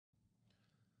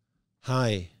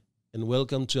Hi, and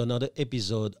welcome to another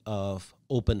episode of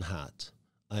Open Heart.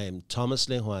 I am Thomas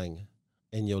Hoang,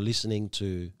 and you're listening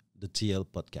to the TL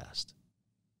podcast.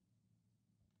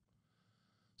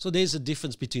 So there's a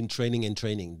difference between training and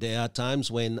training. There are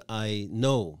times when I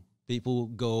know people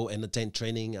go and attend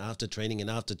training after training and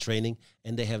after training,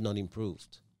 and they have not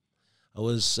improved. I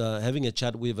was having a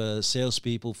chat with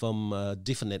salespeople from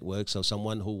different networks, so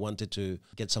someone who wanted to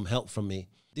get some help from me.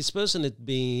 This person had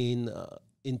been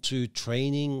into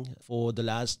training for the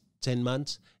last 10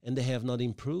 months, and they have not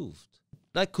improved.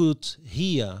 I could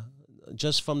hear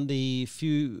just from the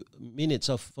few minutes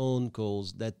of phone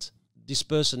calls that this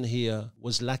person here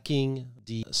was lacking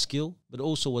the skill, but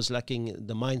also was lacking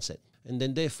the mindset. And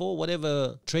then therefore,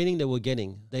 whatever training they were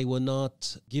getting, they were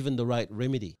not given the right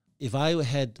remedy. If I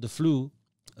had the flu,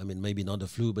 maybe not the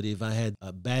flu, but if I had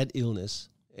a bad illness,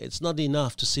 it's not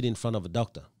enough to sit in front of a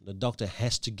doctor. The doctor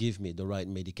has to give me the right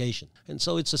medication. And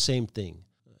so it's the same thing.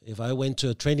 If I went to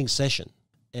a training session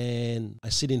and I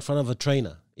sit in front of a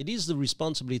trainer, it is the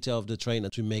responsibility of the trainer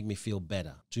to make me feel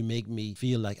better, to make me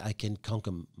feel like I can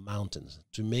conquer mountains,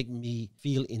 to make me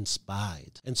feel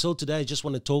inspired. And so today I just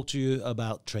want to talk to you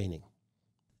about training.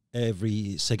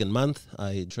 Every second month,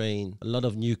 I train a lot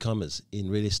of newcomers in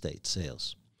real estate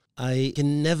sales. I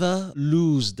can never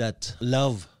lose that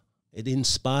love. It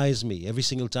inspires me every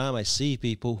single time I see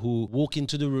people who walk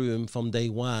into the room from day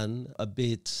one a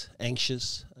bit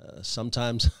anxious,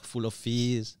 sometimes full of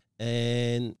fears.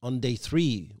 And on day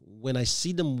 3, when I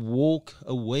see them walk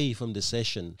away from the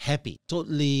session happy,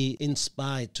 totally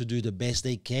inspired to do the best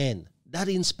they can, that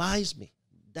inspires me.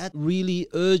 That really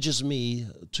urges me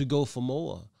to go for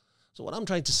more. So what I'm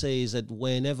trying to say is that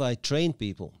whenever I train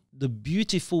people, the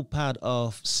beautiful part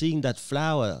of seeing that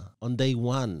flower on day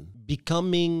 1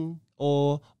 becoming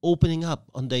or opening up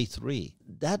on day 3,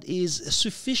 that is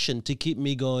sufficient to keep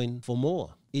me going for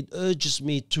more. It urges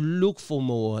me to look for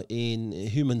more in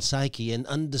human psyche and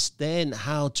understand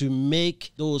how to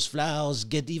make those flowers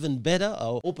get even better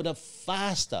or open up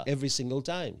faster every single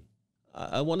time.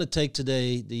 I want to take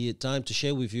today the time to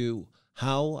share with you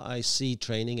how I see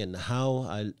training and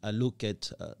how I look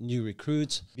at new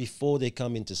recruits before they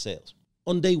come into sales.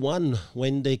 On day 1,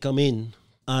 when they come in,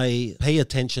 I pay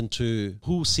attention to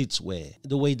who sits where,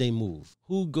 the way they move,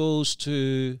 who goes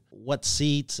to what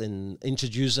seats and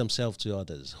introduce themselves to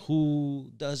others,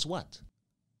 who does what.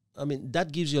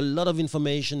 That gives you a lot of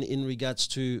information in regards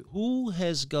to who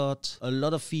has got a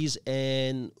lot of fees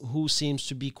and who seems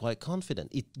to be quite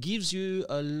confident. It gives you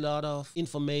a lot of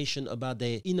information about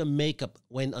their inner makeup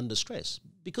when under stress.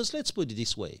 Because let's put it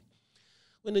this way.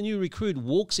 When a new recruit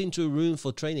walks into a room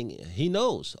for training, he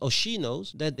knows or she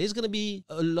knows that there's going to be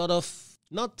a lot of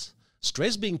not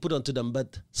stress being put onto them,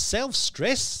 but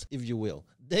self-stress, if you will.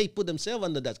 They put themselves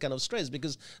under that kind of stress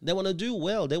because they want to do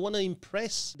well. They want to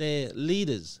impress their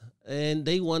leaders, and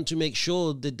they want to make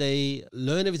sure that they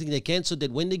learn everything they can so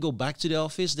that when they go back to the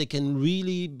office, they can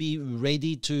really be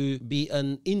ready to be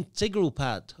an integral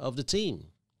part of the team.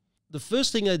 The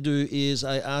first thing I do is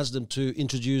I ask them to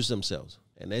introduce themselves.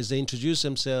 And as they introduce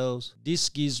themselves, this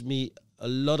gives me a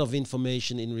lot of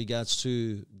information in regards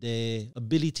to their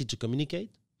ability to communicate,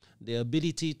 their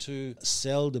ability to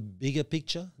sell the bigger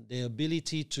picture, their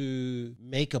ability to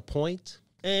make a point,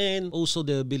 and also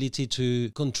their ability to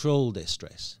control their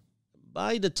stress.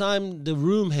 By the time the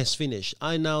room has finished,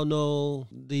 I now know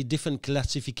the different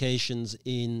classifications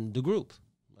in the group.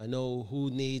 I know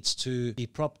who needs to be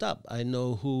propped up. I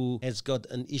know who has got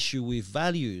an issue with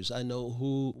values. I know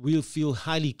who will feel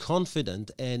highly confident,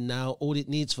 and now all it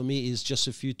needs for me is just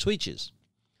a few twitches.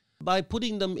 By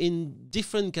putting them in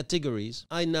different categories,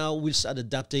 I now will start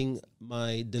adapting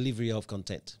my delivery of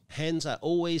content. Hence, I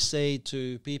always say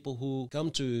to people who come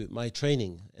to my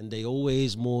training, and they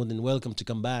always more than welcome to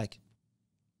come back,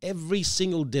 every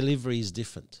single delivery is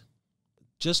different.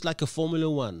 Just like a Formula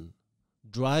 1,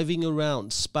 driving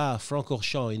around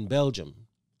Spa-Francorchamps in Belgium,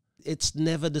 it's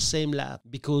never the same lap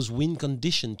because wind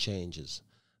condition changes,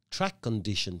 track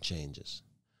condition changes.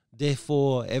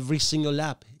 Therefore, every single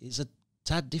lap is a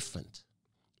tad different.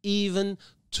 Even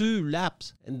 2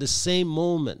 laps in the same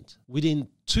moment, within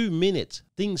 2 minutes,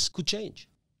 things could change.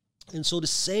 And so the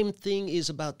same thing is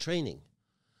about training.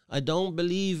 I don't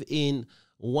believe in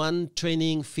one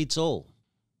training fits all.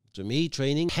 To me,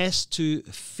 training has to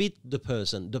fit the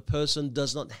person. The person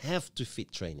does not have to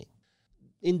fit training.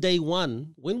 In day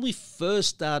 1, when we first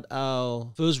start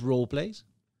our first role plays,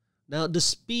 now the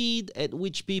speed at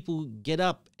which people get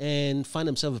up and find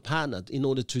themselves a partner in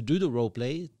order to do the role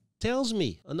play tells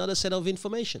me another set of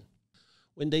information.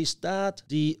 When they start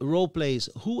the role plays,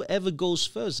 whoever goes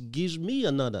first gives me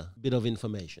another bit of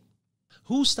information.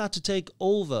 who start to take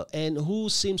over and who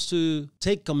seems to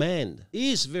take command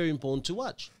is very important to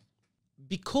watch.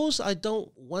 Because I don't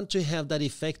want to have that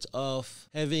effect of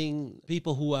having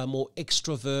people who are more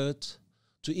extrovert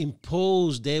to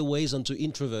impose their ways onto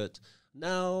introvert.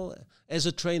 Now, as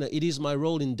a trainer, it is my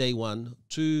role in day one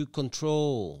to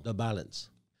control the balance.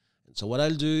 And so what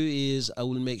I'll do is I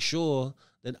will make sure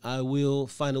that I will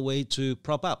find a way to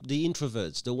prop up the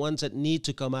introverts, the ones that need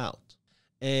to come out.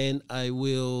 And I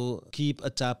will keep a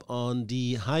tap on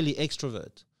the highly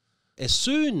extrovert. As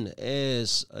soon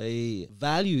as a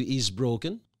value is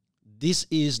broken, this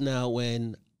is now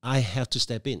when I have to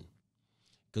step in.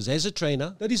 Because as a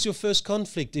trainer, that is your first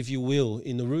conflict, if you will,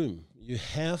 in the room. You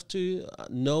have to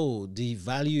know the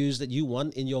values that you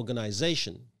want in your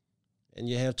organization, and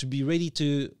you have to be ready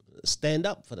to stand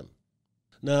up for them.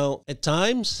 Now, at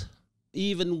times,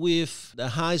 even with the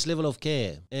highest level of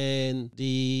care and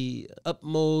the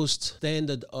utmost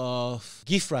standard of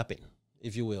gift wrapping,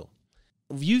 if you will,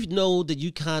 you know that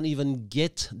you can't even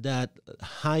get that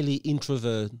highly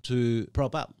introvert to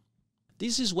prop up.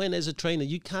 This is when, as a trainer,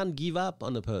 you can't give up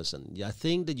on a person. I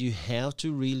think that you have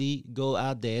to really go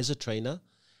out there as a trainer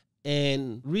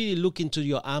and really look into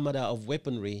your armada of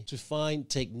weaponry to find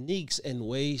techniques and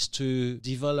ways to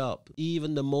develop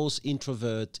even the most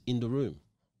introvert in the room.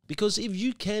 Because if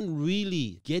you can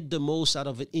really get the most out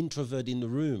of an introvert in the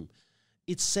room,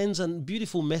 it sends a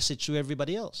beautiful message to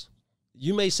everybody else.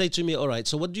 You may say to me, all right,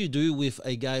 so what do you do with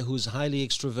a guy who's highly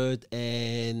extrovert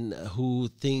and who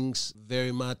thinks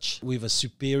very much with a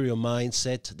superior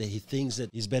mindset, that he thinks that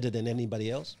he's better than anybody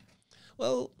else?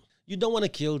 Well, you don't want to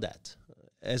kill that.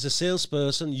 As a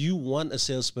salesperson, you want a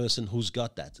salesperson who's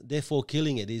got that. Therefore,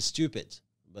 killing it is stupid.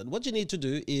 But what you need to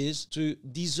do is to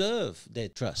deserve their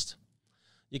trust.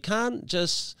 You can't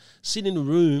just sit in a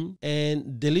room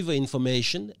and deliver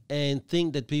information and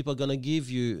think that people are going to give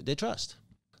you their trust.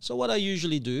 So what I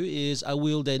usually do is I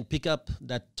will then pick up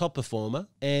that top performer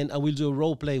and I will do a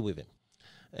role play with him.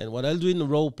 And what I'll do in the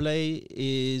role play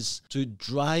is to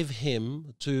drive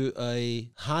him to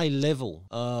a high level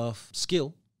of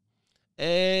skill.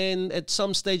 And at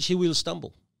some stage he will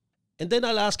stumble. And then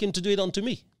I'll ask him to do it onto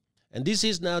me. And this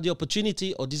is now the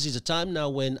opportunity, or this is the time now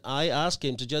when I ask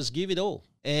him to just give it all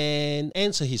and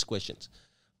answer his questions.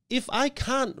 If I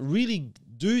can't really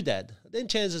do that, then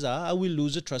chances are I will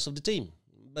lose the trust of the team.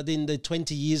 But in the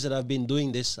 20 years that I've been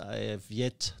doing this, I have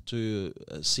yet to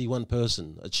see one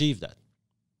person achieve that.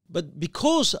 But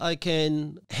because I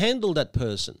can handle that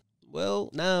person, well,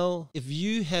 now if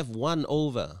you have won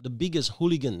over the biggest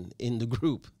hooligan in the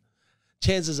group,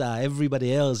 chances are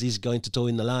everybody else is going to toe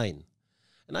in the line.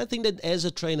 And I think that as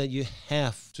a trainer, you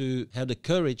have to have the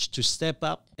courage to step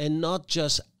up and not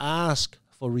just ask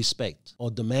for respect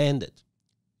or demand it.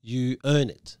 You earn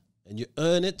it. And you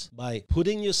earn it by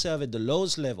putting yourself at the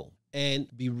lowest level and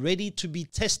be ready to be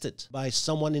tested by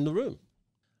someone in the room.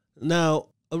 Now,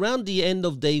 around the end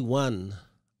of day one,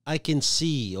 I can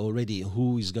see already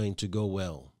who is going to go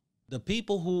well. The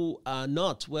people who are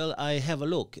not, well, I have a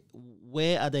look.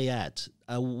 Where are they at?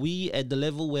 Are we at the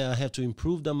level where I have to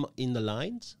improve them in the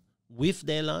lines, with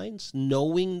their lines,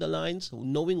 knowing the lines,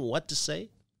 knowing what to say?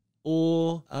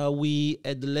 Or are we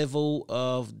at the level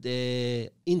of their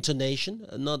intonation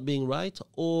not being right,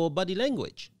 or body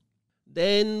language?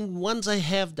 Then once I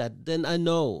have that, then I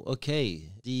know, okay,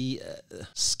 the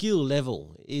skill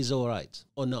level is all right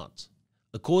or not.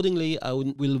 Accordingly, I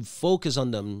will focus on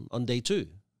them on day two.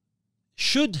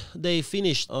 Should they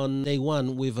finish on day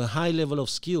one with a high level of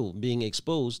skill being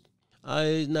exposed,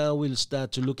 I now will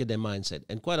start to look at their mindset.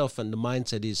 And quite often the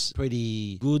mindset is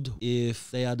pretty good if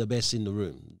they are the best in the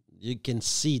room. You can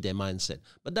see their mindset.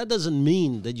 But that doesn't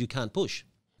mean that you can't push.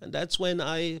 And that's when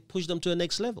I push them to the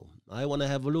next level. I want to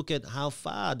have a look at how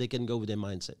far they can go with their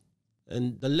mindset.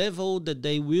 And the level that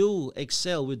they will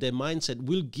excel with their mindset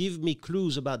will give me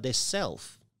clues about their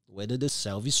self, whether the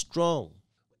self is strong.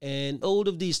 And all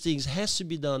of these things has to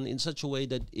be done in such a way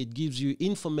that it gives you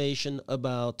information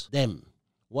about them.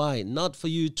 Why? Not for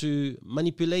you to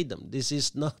manipulate them. This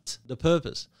is not the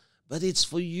purpose. But it's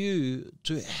for you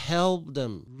to help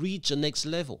them reach the next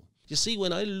level. You see,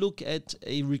 when I look at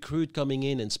a recruit coming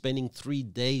in and spending 3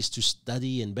 days to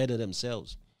study and better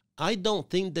themselves, I don't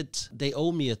think that they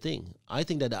owe me a thing. I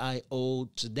think that I owe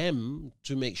to them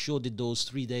to make sure that those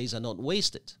 3 days are not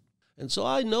wasted. And so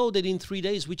I know that in 3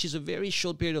 days, which is a very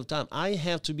short period of time, I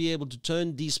have to be able to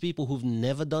turn these people who've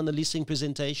never done a listing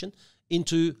presentation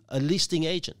into a listing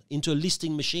agent, into a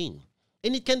listing machine.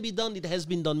 And it can be done. It has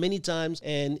been done many times.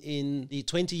 And in the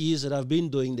 20 years that I've been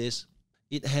doing this,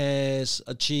 it has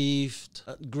achieved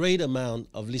a great amount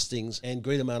of listings and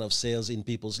great amount of sales in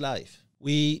people's life.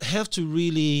 We have to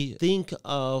really think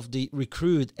of the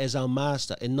recruit as our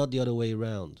master and not the other way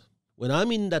around. When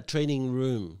I'm in that training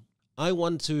room, I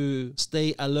want to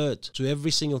stay alert to every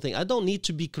single thing. I don't need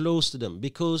to be close to them,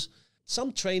 because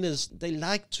some trainers, they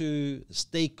like to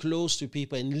stay close to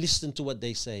people and listen to what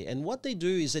they say. And what they do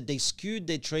is that they skew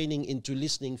their training into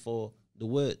listening for the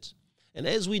words. And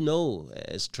as we know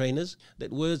as trainers,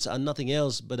 that words are nothing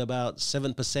else but about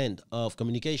 7% of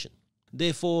communication.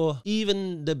 Therefore,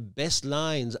 even the best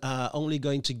lines are only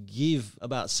going to give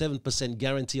about 7%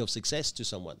 guarantee of success to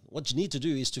someone. What you need to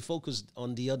do is to focus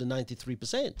on the other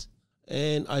 93%.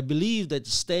 And I believe that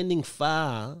standing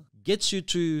far gets you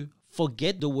to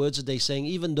forget the words that they're saying,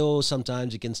 even though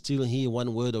sometimes you can still hear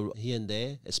one word or here and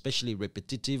there, especially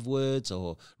repetitive words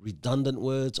or redundant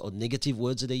words or negative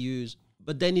words that they use.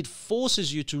 But then it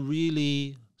forces you to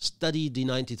really study the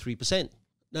 93%.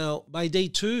 Now, by day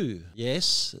 2,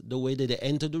 yes, the way that they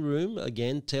enter the room,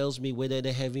 again, tells me whether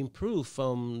they have improved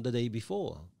from the day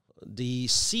before. The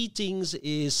seatings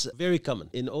is very common.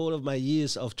 In all of my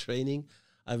years of training,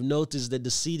 I've noticed that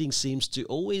the seating seems to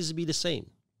always be the same.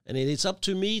 And it's up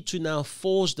to me to now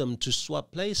force them to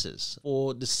swap places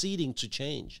or the seating to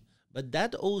change. But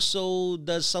that also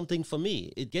does something for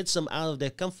me. It gets them out of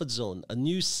their comfort zone. A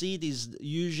new seat is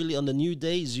usually, on the new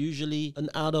day, is usually an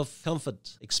out of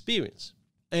comfort experience.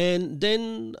 And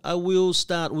then I will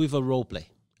start with a role play.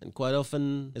 And quite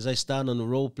often, as I start on a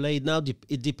role play, now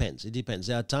it depends. It depends.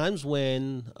 There are times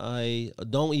when I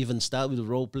don't even start with a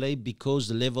role play because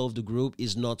the level of the group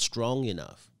is not strong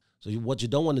enough. So what you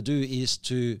don't want to do is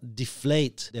to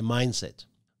deflate their mindset.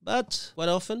 But quite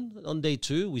often, on day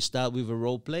 2, we start with a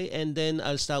role play, and then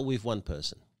I'll start with one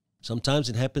person. Sometimes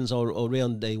it happens already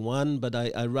on day 1, but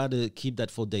I rather keep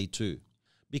that for day 2.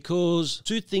 Because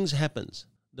 2 things happens.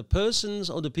 The persons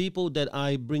or the people that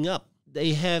I bring up,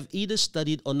 they have either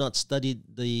studied or not studied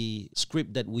the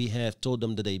script that we have told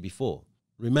them the day before.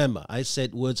 Remember, I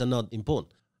said words are not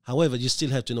important. However, you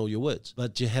still have to know your words.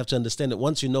 But you have to understand that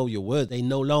once you know your word, they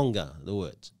no longer the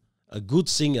words. A good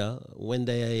singer, when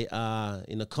they are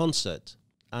in a concert,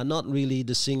 are not really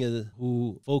the singer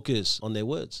who focus on their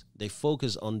words. They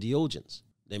focus on the audience.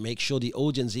 They make sure the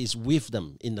audience is with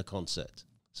them in the concert.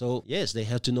 So yes, they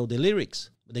have to know the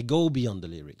lyrics, but they go beyond the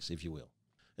lyrics, if you will.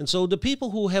 And so the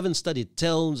people who haven't studied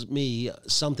tells me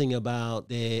something about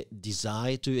their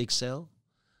desire to excel,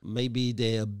 maybe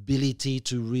their ability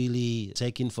to really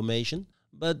take information.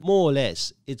 But more or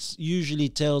less, it usually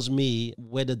tells me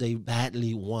whether they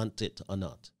badly want it or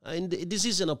not. And this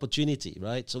is an opportunity,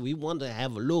 right? So we want to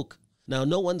have a look. Now,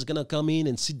 no one's going to come in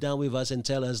and sit down with us and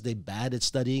tell us they're bad at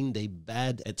studying, they're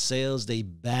bad at sales, they're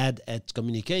bad at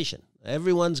communication.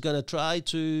 Everyone's going to try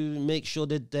to make sure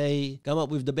that they come up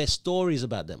with the best stories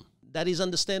about them. That is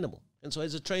understandable. And so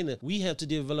as a trainer, we have to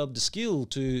develop the skill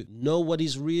to know what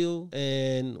is real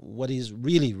and what is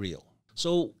really real.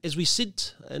 So as we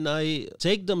sit and I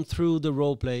take them through the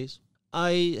role plays,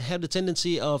 I have the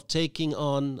tendency of taking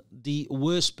on the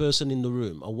worst person in the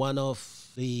room, or one of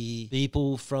the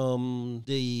people from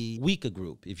the weaker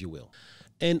group, if you will.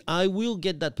 And I will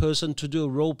get that person to do a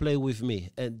role play with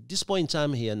me. At this point in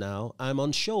time here now, I'm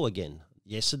on show again.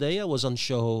 Yesterday I was on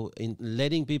show in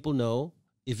letting people know,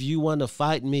 if you want to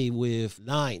fight me with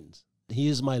lines,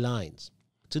 here's my lines.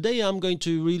 Today I'm going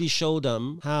to really show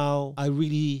them how I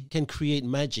really can create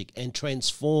magic and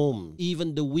transform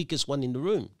even the weakest one in the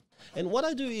room. And what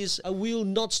I do is I will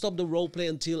not stop the role play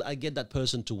until I get that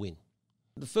person to win.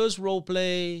 The first role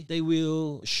play, they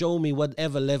will show me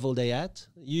whatever level they're at.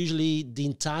 Usually the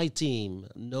entire team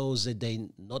knows that they're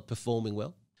not performing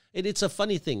well. And it's a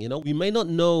funny thing, you know, we may not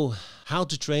know how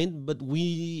to train, but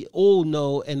we all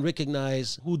know and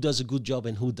recognize who does a good job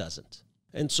and who doesn't.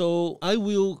 And so I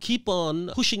will keep on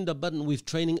pushing the button with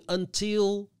training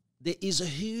until there is a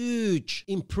huge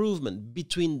improvement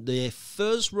between the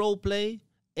first role play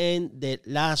and the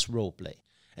last role play.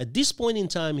 At this point in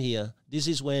time here, this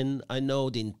is when I know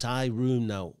the entire room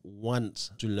now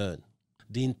wants to learn.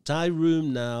 The entire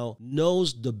room now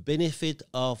knows the benefit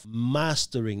of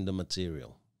mastering the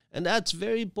material. And that's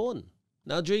very important.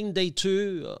 Now, during day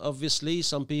 2, obviously,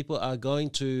 some people are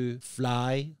going to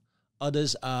fly.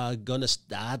 Others are going to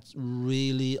start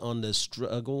really on the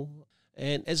struggle.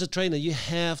 And as a trainer, you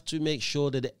have to make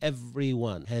sure that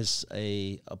everyone has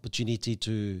an opportunity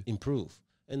to improve.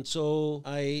 And so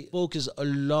I focus a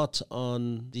lot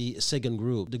on the second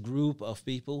group, the group of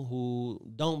people who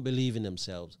don't believe in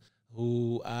themselves,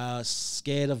 who are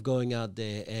scared of going out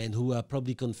there and who are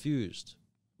probably confused.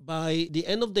 By the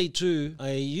end of day 2,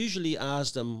 I usually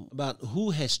ask them about who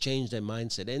has changed their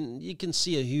mindset. And you can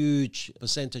see a huge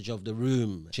percentage of the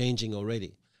room changing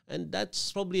already. And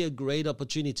that's probably a great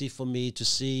opportunity for me to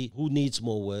see who needs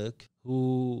more work,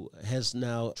 who has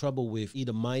now trouble with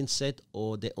either mindset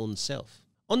or their own self.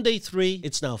 On day 3,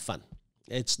 it's now fun.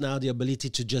 It's now the ability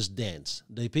to just dance.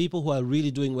 The people who are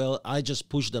really doing well, I just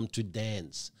push them to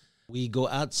dance. We go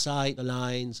outside the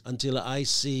lines until I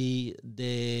see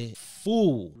the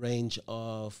full range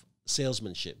of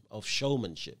salesmanship, of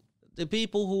showmanship. The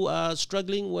people who are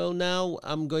struggling, well, now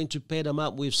I'm going to pair them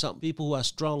up with some people who are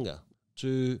stronger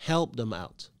to help them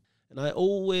out. And I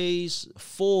always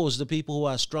force the people who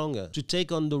are stronger to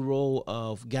take on the role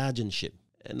of guardianship.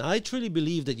 And I truly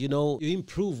believe that, you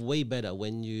improve way better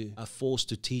when you are forced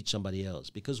to teach somebody else.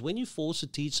 Because when you're forced to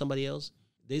teach somebody else,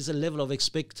 there's a level of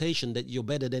expectation that you're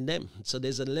better than them. So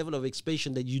there's a level of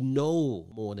expectation that you know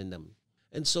more than them.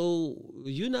 And so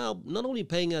you're now not only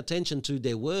paying attention to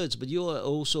their words, but you are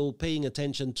also paying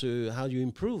attention to how you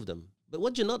improve them. But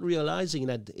what you're not realizing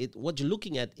what you're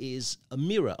looking at is a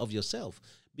mirror of yourself.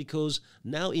 Because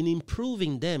now in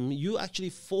improving them, you're actually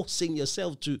forcing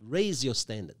yourself to raise your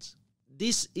standards.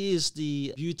 This is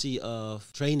the beauty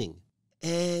of training.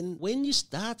 And when you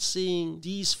start seeing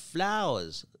these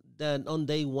flowers that on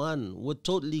day 1 were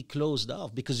totally closed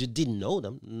off because you didn't know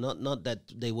them, not that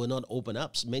they were not open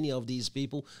ups. Many of these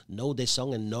people know their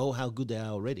song and know how good they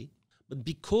are already. But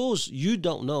because you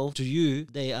don't know, to you,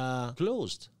 they are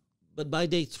closed. But by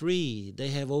day 3, they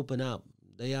have opened up.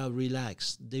 They are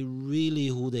relaxed. They're really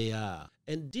who they are.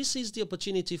 And this is the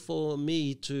opportunity for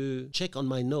me to check on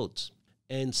my notes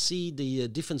and see the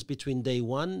difference between day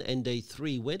 1 and day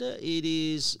 3, whether it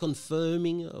is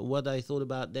confirming what I thought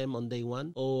about them on day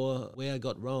 1 or where I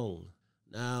got wrong.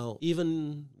 Now,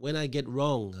 even when I get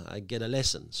wrong, I get a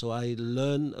lesson. So I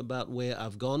learn about where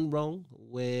I've gone wrong,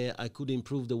 where I could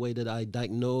improve the way that I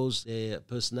diagnose their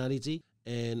personality,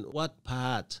 and what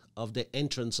part of the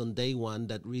entrance on day 1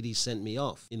 that really sent me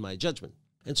off in my judgment.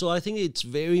 And so I think it's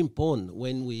very important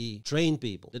when we train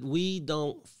people that we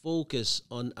don't focus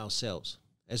on ourselves.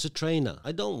 As a trainer,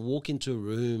 I don't walk into a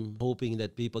room hoping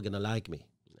that people are going to like me.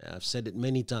 I've said it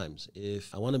many times.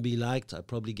 If I want to be liked, I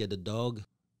probably get a dog.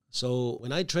 So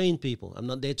when I train people, I'm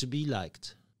not there to be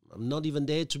liked. I'm not even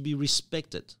there to be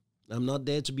respected. I'm not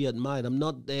there to be admired. I'm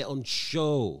not there on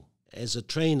show. As a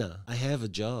trainer, I have a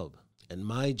job. And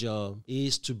my job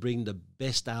is to bring the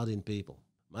best out in people.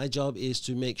 My job is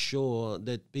to make sure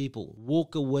that people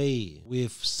walk away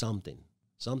with something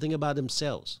about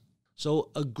themselves. So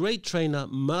a great trainer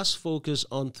must focus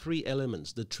on 3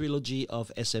 elements, the trilogy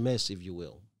of SMS, if you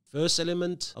will. First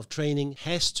element of training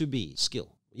has to be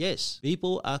skill. Yes,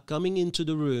 people are coming into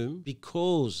the room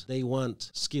because they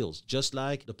want skills. Just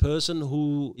like the person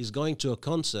who is going to a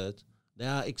concert, they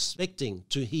are expecting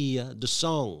to hear the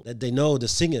song that they know the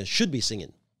singer should be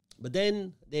singing. But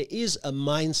then there is a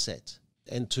mindset.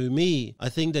 And to me, I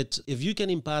think that if you can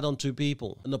impart onto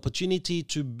people an opportunity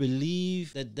to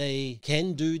believe that they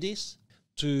can do this,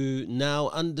 to now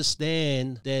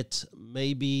understand that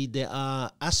maybe there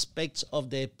are aspects of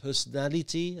their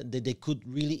personality that they could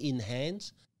really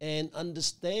enhance, and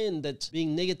understand that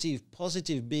being negative,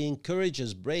 positive, being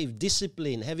courageous, brave,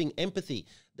 disciplined, having empathy,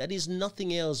 that is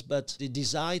nothing else but the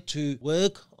desire to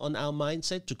work on our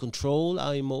mindset, to control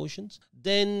our emotions,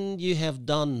 then you have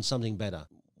done something better.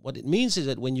 What it means is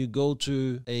that when you go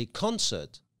to a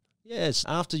concert, yes,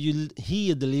 after you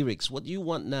hear the lyrics, what you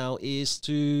want now is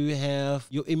to have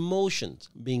your emotions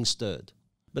being stirred.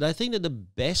 But I think that the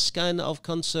best kind of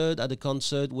concert are the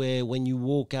concert where when you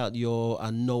walk out, you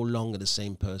are no longer the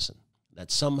same person.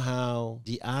 That somehow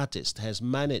the artist has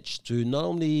managed to not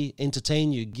only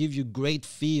entertain you, give you great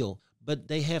feel, but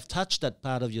they have touched that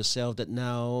part of yourself that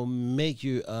now make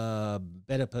you a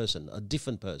better person, a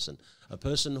different person, a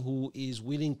person who is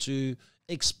willing to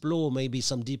explore maybe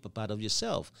some deeper part of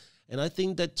yourself. And I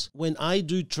think that when I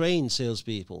do train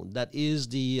salespeople, that is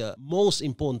the most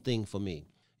important thing for me,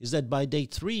 is that by day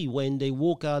 3, when they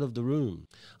walk out of the room,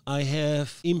 I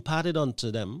have imparted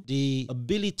onto them the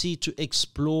ability to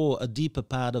explore a deeper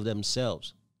part of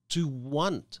themselves, to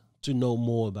want to know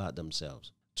more about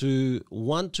themselves, to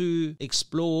want to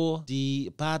explore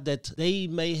the part that they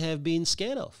may have been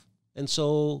scared of. And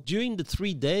so during the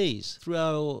 3 days,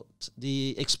 throughout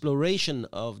the exploration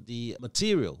of the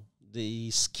material, the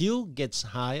skill gets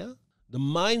higher. The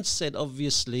mindset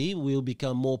obviously will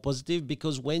become more positive,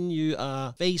 because when you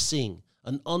are facing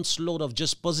an onslaught of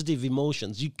just positive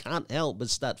emotions, you can't help but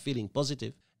start feeling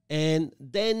positive. And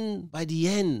then by the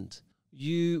end,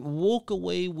 you walk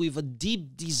away with a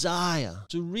deep desire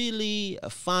to really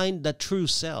find the true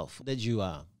self that you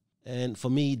are. And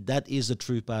for me, that is the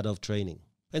true part of training.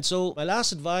 And so my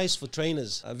last advice for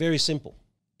trainers are very simple.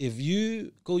 If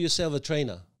you call yourself a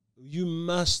trainer, You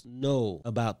must know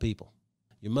about people.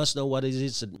 You must know what it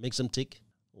is that makes them tick,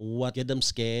 what get them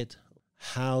scared,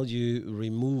 how you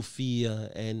remove fear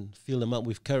and fill them up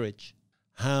with courage,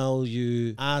 how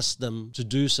you ask them to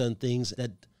do some things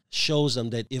that shows them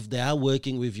that if they are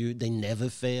working with you, they never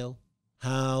fail,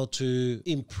 how to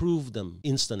improve them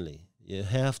instantly. You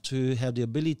have to have the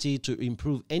ability to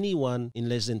improve anyone in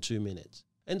less than 2 minutes.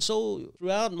 And so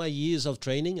throughout my years of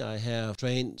training, I have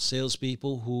trained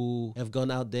salespeople who have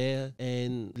gone out there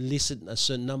and listed a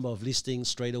certain number of listings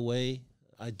straight away.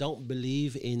 I don't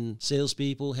believe in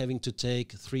salespeople having to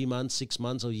take 3 months, 6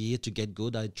 months, or a year to get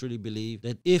good. I truly believe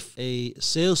that if a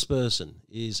salesperson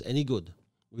is any good,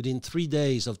 within 3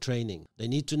 days of training, they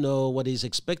need to know what is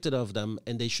expected of them,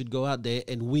 and they should go out there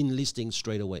and win listings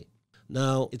straight away.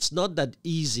 Now, it's not that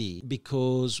easy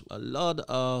because a lot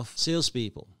of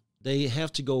salespeople, they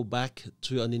have to go back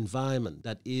to an environment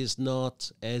that is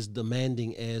not as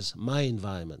demanding as my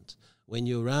environment. When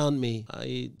you're around me,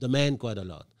 I demand quite a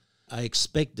lot. I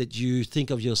expect that you think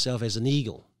of yourself as an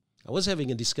eagle. I was having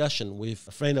a discussion with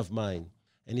a friend of mine,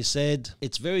 and he said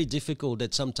it's very difficult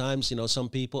that sometimes, some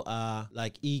people are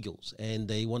like eagles and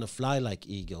they want to fly like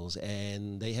eagles,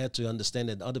 and they have to understand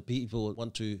that other people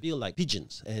want to feel like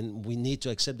pigeons, and we need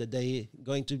to accept that they're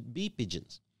going to be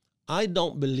pigeons. I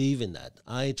don't believe in that.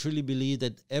 I truly believe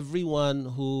that everyone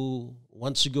who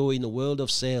wants to go in a world of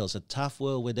sales, a tough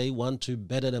world where they want to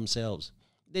better themselves,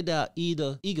 they are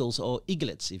either eagles or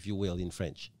eaglets, if you will, in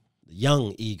French,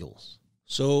 young eagles.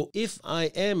 So if I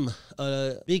am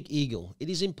a big eagle, it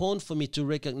is important for me to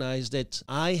recognize that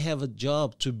I have a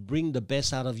job to bring the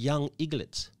best out of young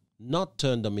eaglets, not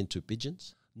turn them into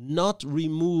pigeons, not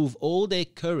remove all their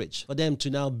courage for them to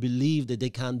now believe that they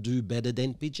can't do better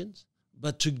than pigeons,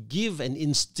 but to give and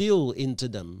instill into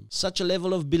them such a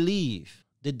level of belief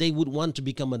that they would want to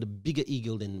become a bigger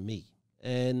eagle than me.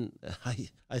 And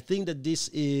I think that this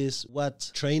is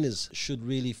what trainers should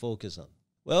really focus on.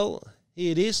 Well,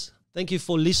 here it is. Thank you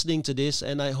for listening to this,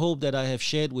 and I hope that I have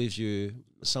shared with you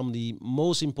some of the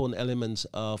most important elements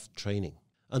of training.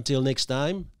 Until next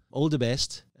time, all the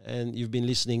best, and you've been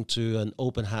listening to an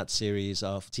Open Heart series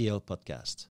of TL Podcast.